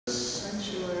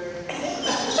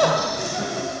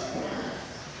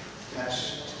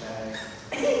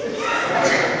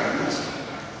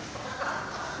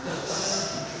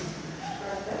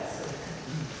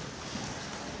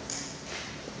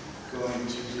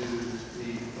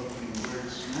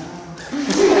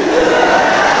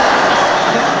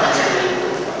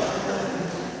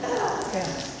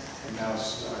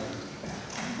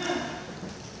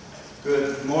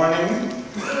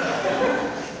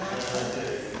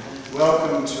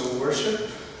welcome to worship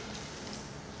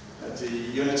at the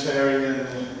Unitarian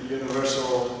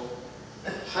Universal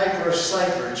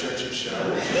Hyper-Cyper Church of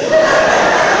Charlotte.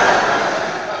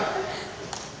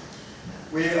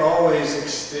 We always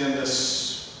extend a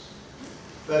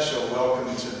special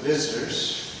welcome to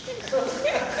visitors,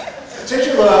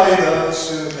 particularly those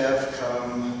who have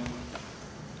come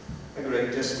a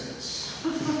great distance.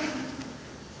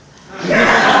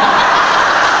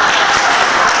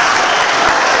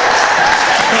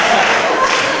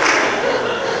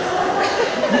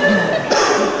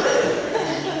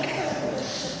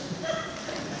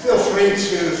 Feel free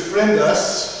to friend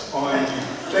us on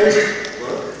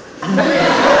Facebook.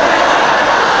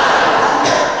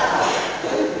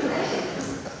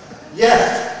 Yes,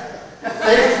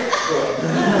 Facebook.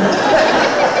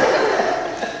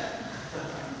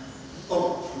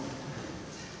 Oh.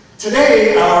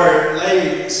 Today, our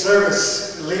lay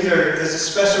service leader is a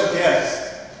special guest.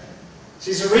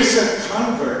 She's a recent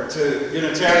convert to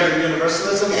Unitarian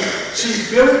Universalism. She's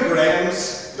Billy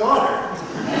Graham's daughter.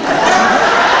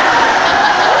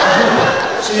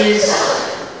 She's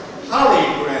Holly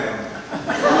Graham.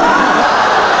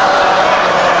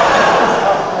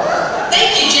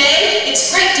 Thank you, Jay.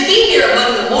 It's great to be here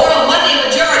among the moral Monday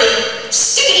majority.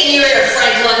 Stick it in your ear,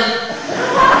 Franklin.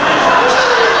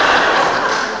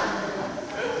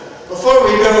 Before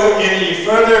we go any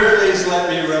further, please let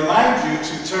me remind you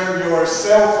to turn your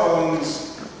cell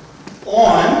phones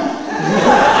on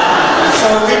so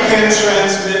we can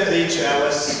transmit the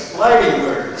chalice lighting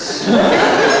words.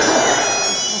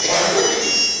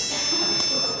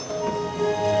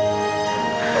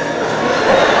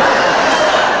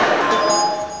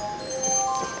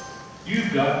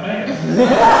 You've got mail.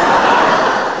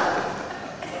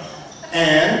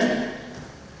 And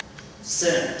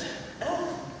send.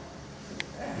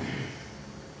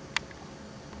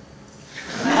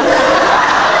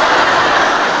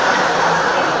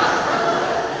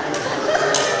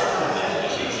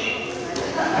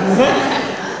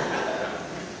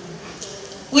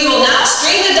 We will now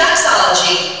stream the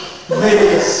doxology.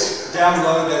 Please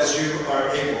download as you are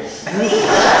able.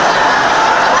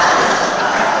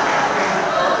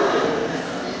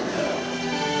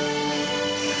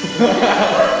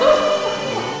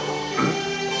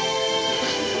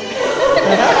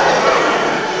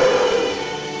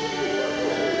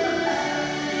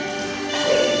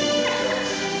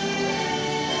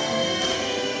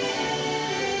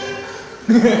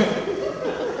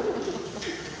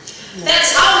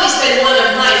 That's always been one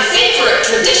of my favorite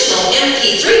traditional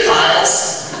MP3 files.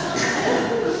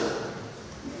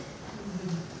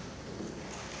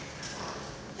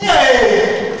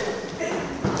 Yay!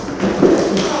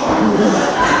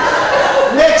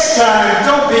 Next time,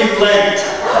 don't be late.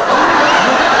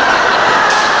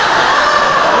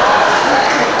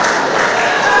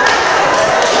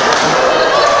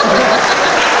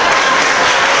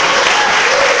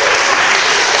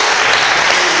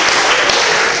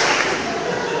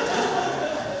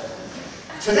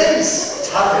 Today's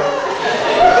topic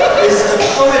is the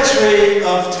poetry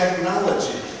of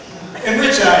technology, in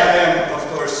which I am, of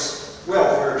course,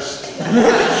 well versed.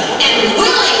 And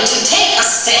willing to take a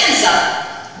stanza.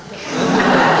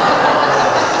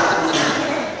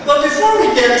 But before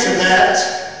we get to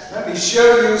that, let me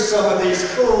show you some of these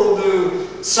cool new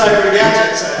cyber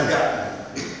gadgets I've gotten.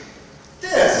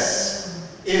 This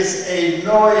is a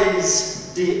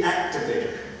noise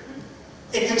deactivator.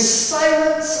 It can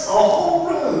silence a whole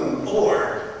room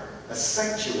or a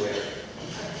sanctuary.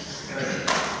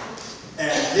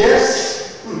 And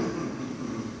this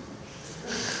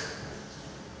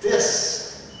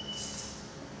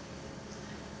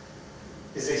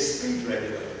is a speed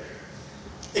regulator.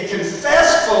 It can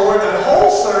fast forward a whole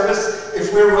service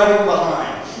if we're running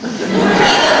behind.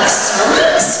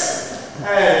 Service?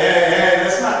 Hey,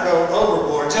 let's not go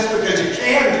overboard. Just because you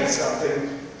can do something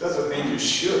doesn't mean you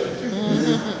should.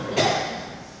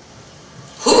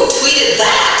 Who tweeted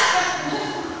that?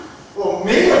 Well,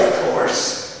 me, of course.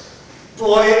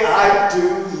 Boy, I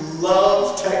do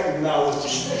love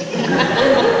technology.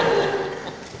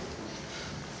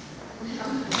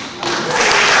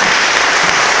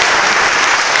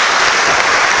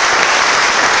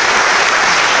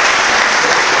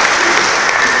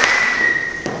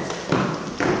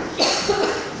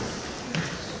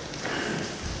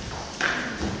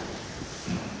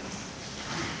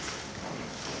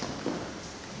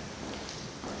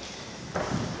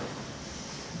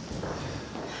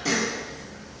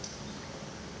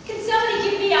 Can somebody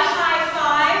give me a high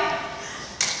five?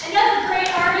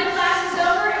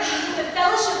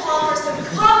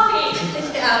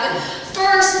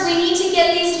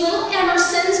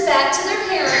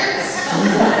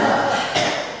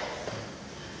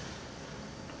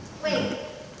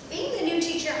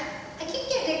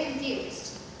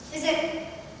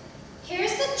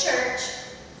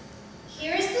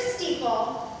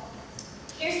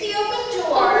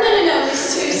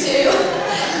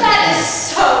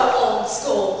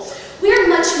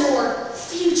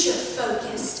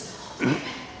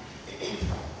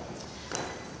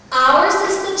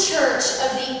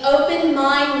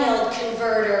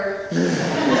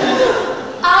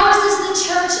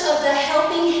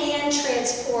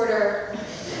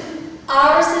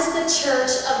 Ours is the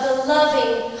church of the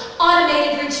loving,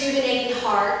 automated, rejuvenating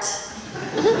heart.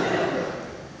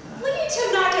 Will you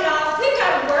two knock it off? We've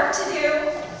got work to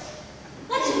do.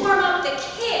 Let's warm up the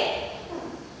kid.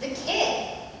 The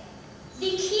kid?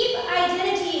 The Keep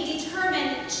Identity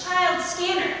Determined Child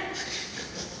Scanner.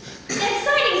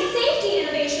 Exciting safety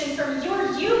innovation from your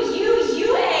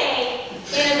UUUA.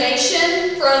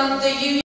 Innovation from the